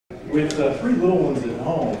With three little ones at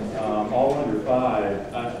home, all under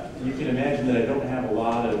 5, you can imagine that I don't have a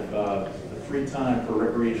lot of free time for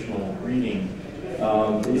recreational reading.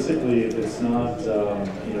 Basically, if it's not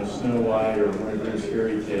Snow White or one of Grimm's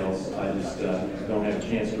fairy tales, I just don't have a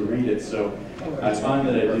chance to read it. So I find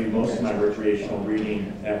that I do most of my recreational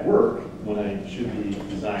reading at work when I should be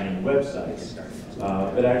designing websites.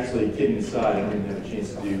 But actually, kidding aside, I don't even have a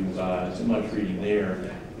chance to do too much reading there.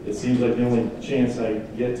 It seems like the only chance I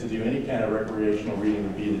get to do any kind of recreational reading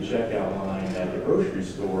would be the checkout line at the grocery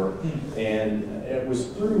store. And it was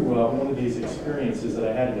through one of these experiences that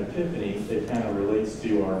I had an epiphany that kind of relates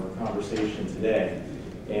to our conversation today.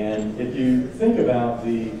 And if you think about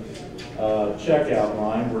the checkout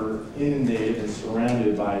line, we're inundated and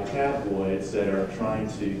surrounded by tabloids that are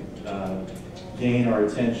trying to gain our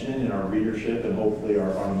attention and our readership and hopefully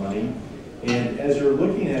our money. And as you're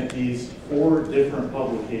looking at these 4 different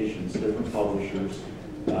publications, different publishers,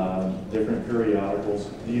 different periodicals,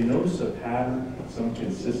 do you notice a pattern, some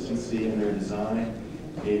consistency in their design,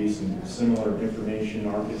 maybe some similar information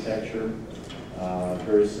architecture,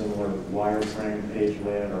 very similar wireframe, page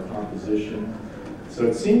layout, or composition? So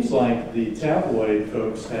it seems like the tabloid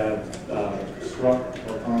folks have struck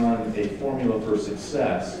upon a formula for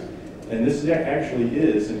success. And this actually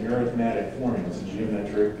is an arithmetic formula. It's a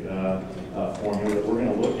geometric formula that we're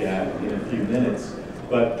going to look at in a few minutes.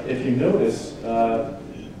 But if you notice,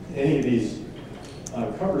 any of these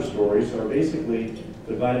cover stories are basically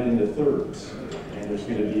divided into thirds. And there's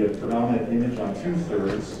going to be a predominant image on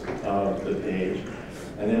 2/3 of the page.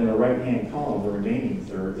 And then in the right-hand column, the remaining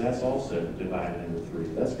third, that's also divided into 3.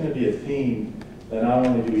 That's going to be a theme that not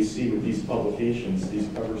only do we see with these publications, these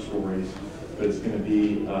cover stories, but it's going to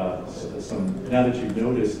be now that you've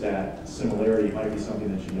noticed that similarity, it might be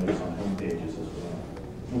something that you notice on home pages as well.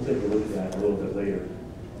 We'll take a look at that a little bit later.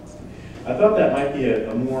 I thought that might be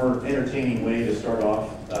a more entertaining way to start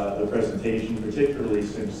off the presentation, particularly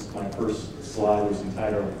since my first slide was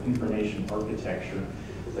entitled Information Architecture.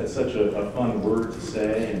 That's such a fun word to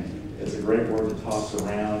say, and it's a great word to toss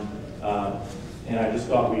around. And I just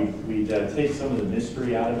thought we'd take some of the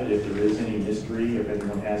mystery out of it, if there is any mystery, or if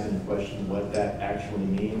anyone has any question what that actually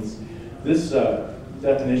means. This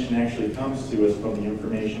definition actually comes to us from the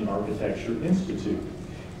Information Architecture Institute.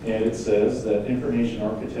 And it says that information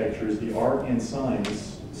architecture is the art and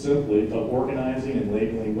science, simply, of organizing and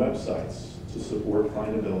labeling websites to support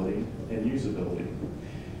findability and usability.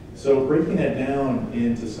 So breaking that down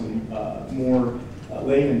into some more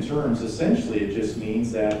layman terms, essentially it just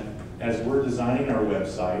means that as we're designing our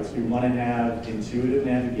websites, we want to have intuitive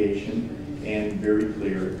navigation and very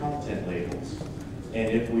clear content labels. And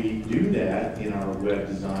if we do that in our web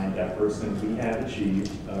design efforts, then we have achieved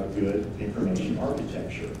good information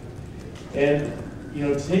architecture. And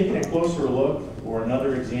taking a closer look or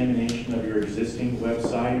another examination of your existing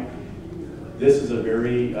website, this is a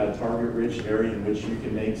very target-rich area in which you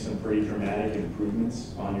can make some pretty dramatic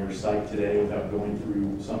improvements on your site today without going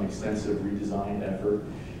through some extensive redesign effort.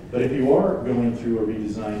 But if you are going through a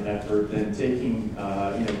redesign effort, then taking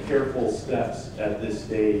careful steps at this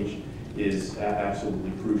stage is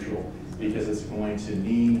absolutely crucial, because it's going to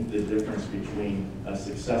mean the difference between a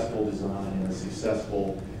successful design and a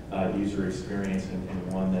successful user experience,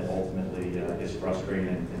 and one that ultimately is frustrating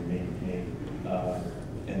and may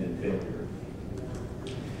end in failure.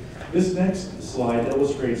 This next slide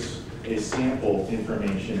illustrates a sample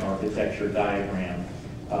information architecture diagram.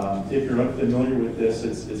 If you're unfamiliar with this,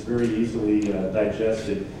 it's very easily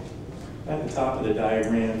digested. At the top of the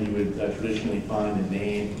diagram, you would traditionally find the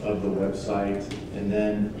name of the website, and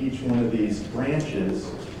then each one of these branches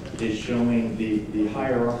is showing the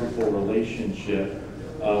hierarchical relationship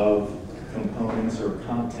of components or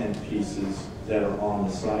content pieces that are on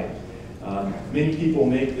the site. Many people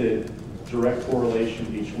make the direct correlation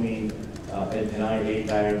between an IA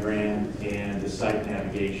diagram and the site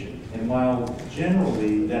navigation. And while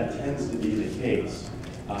generally that tends to be the case,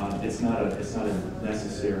 it's not a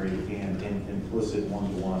necessary and implicit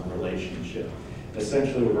one-to-one relationship.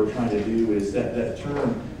 Essentially what we're trying to do is that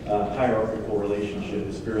term hierarchical relationship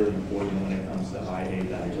is fairly important when it comes to IA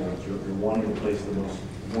diagrams. You're wanting to place the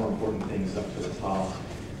more important things up to the top.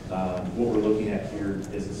 What we're looking at here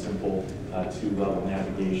is a simple 2-level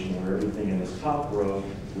navigation where everything in this top row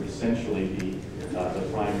would essentially be the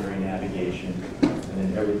primary navigation, and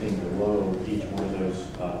then everything below each one of those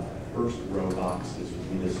first row boxes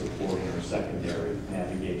would be the supporting or secondary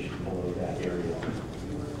navigation below that area.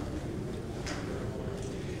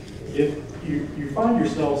 If you find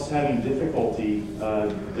yourselves having difficulty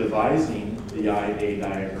devising the IA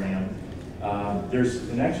diagram, There's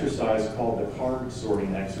an exercise called the card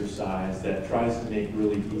sorting exercise that tries to make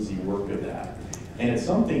really easy work of that. And it's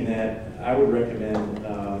something that I would recommend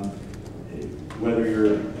whether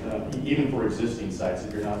you're, even for existing sites,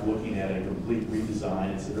 if you're not looking at a complete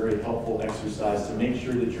redesign. It's a very helpful exercise to make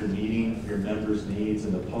sure that you're meeting your members' needs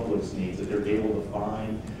and the public's needs, that they're able to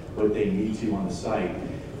find what they need to on the site.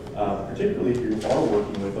 Particularly if you are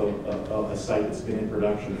working with a site that's been in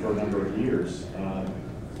production for a number of years.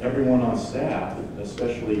 Everyone on staff,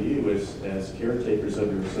 especially you as caretakers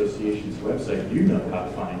of your association's website, you know how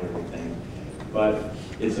to find everything. But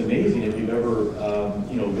it's amazing if you've ever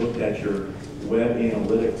looked at your web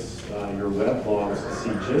analytics, your web logs, to see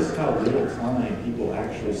just how little time people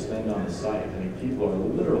actually spend on the site. I mean, people are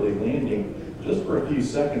literally landing just for a few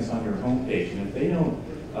seconds on your homepage, and if they don't,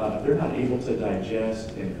 if they're not able to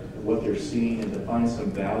digest and what they're seeing and to find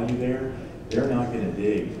some value there, they're not going to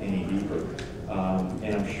dig any deeper.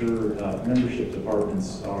 And I'm sure membership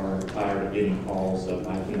departments are tired of getting calls of,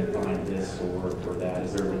 I can't find this or that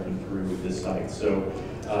as they're looking through this site. So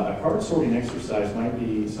a card sorting exercise might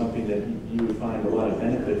be something that you would find a lot of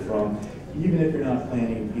benefit from, even if you're not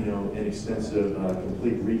planning, an extensive,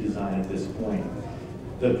 complete redesign at this point.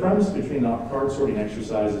 The premise between the card sorting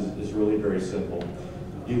exercises is really very simple.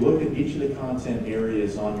 You look at each of the content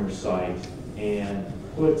areas on your site and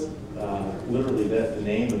put literally the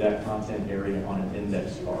name of that content area on an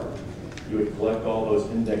index card. You would collect all those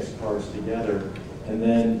index cards together and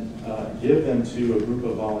then give them to a group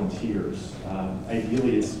of volunteers.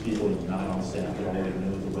 Ideally, it's people not on staff that already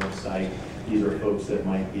know the website. These are folks that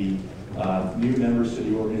might be new members to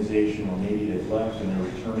the organization, or maybe they've left and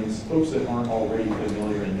they're returning. Folks that aren't already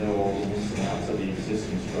familiar and know all the ins and outs of the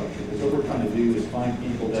existing structure. Because what we're trying to do is find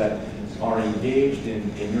people that are engaged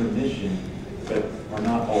in your mission, but are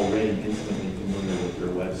not already intimately familiar with your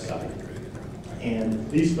website. And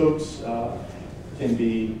these folks can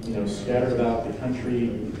be scattered about the country.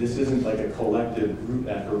 This isn't like a collective group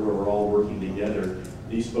effort where we're all working together.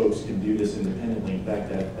 These folks can do this independently. In fact,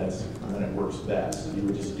 that's when it works best. You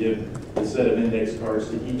would just give a set of index cards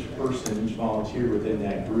to each person, each volunteer within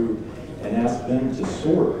that group, and ask them to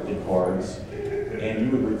sort the cards, and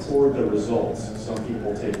you would record the results. Some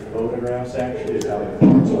people take photographs actually of how the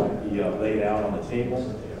cards might be laid out on the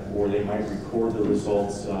table, or they might record the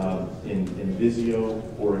results in Visio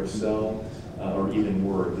or Excel or even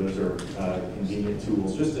Word. Those are convenient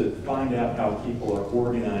tools just to find out how people are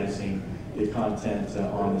organizing the content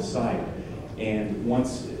on the site. And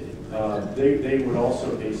once they would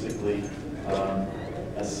also basically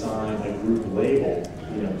assign a group label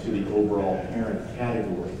to the overall parent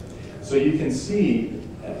category. So you can see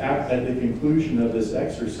at the conclusion of this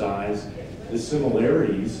exercise the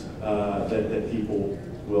similarities that people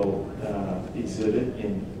will exhibit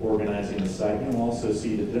in organizing the site. You'll also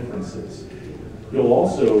see the differences. You'll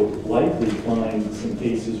also likely find some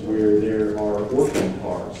cases where there are orphan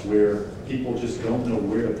cards, where people just don't know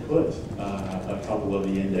where to put a couple of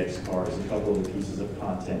the index cards, a couple of the pieces of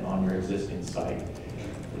content on your existing site.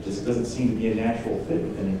 It just doesn't seem to be a natural fit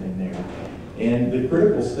with anything there. And the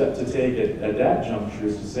critical step to take at that juncture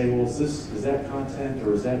is to say, well, is that content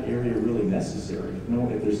or is that area really necessary?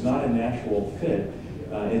 If there's not a natural fit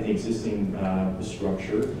in the existing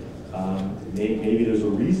structure, maybe there's a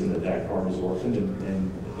reason that card is orphaned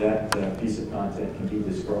and that piece of content can be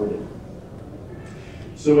discarded.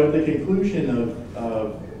 So at the conclusion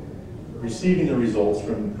of receiving the results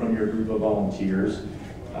from your group of volunteers,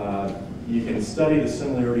 you can study the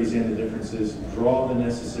similarities and the differences, draw the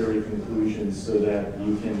necessary conclusions so that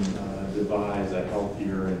you can devise a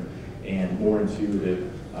healthier and more intuitive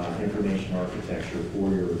information architecture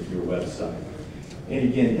for your website. And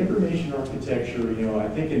again, information architecture, I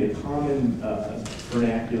think in the common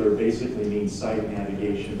vernacular basically means site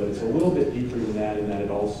navigation, but it's a little bit deeper than that in that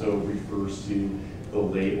it also refers to the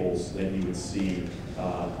labels that you would see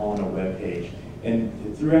on a web page.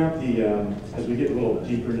 And throughout as we get a little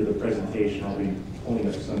deeper into the presentation, I'll be pulling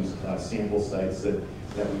up some sample sites that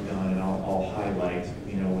we've done, and I'll highlight,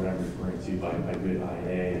 what I'm referring to by good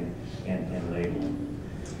IA and label.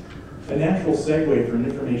 A natural segue for an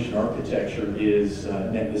information architecture is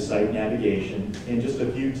the site navigation, and just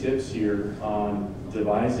a few tips here on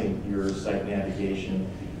devising your site navigation.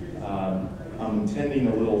 I'm intending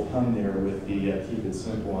a little pun there with the keep it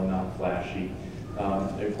simple and not flashy.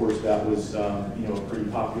 Of course, that was a pretty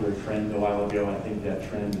popular trend a while ago. I think that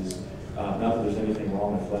trend is not that there's anything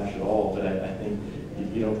wrong with Flash at all, but I think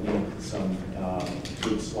you don't need some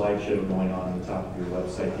big slideshow going on the top of your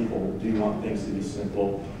website. People do want things to be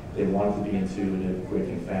simple. They want it to be intuitive, quick,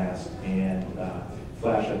 and fast. And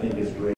Flash, I think, is great.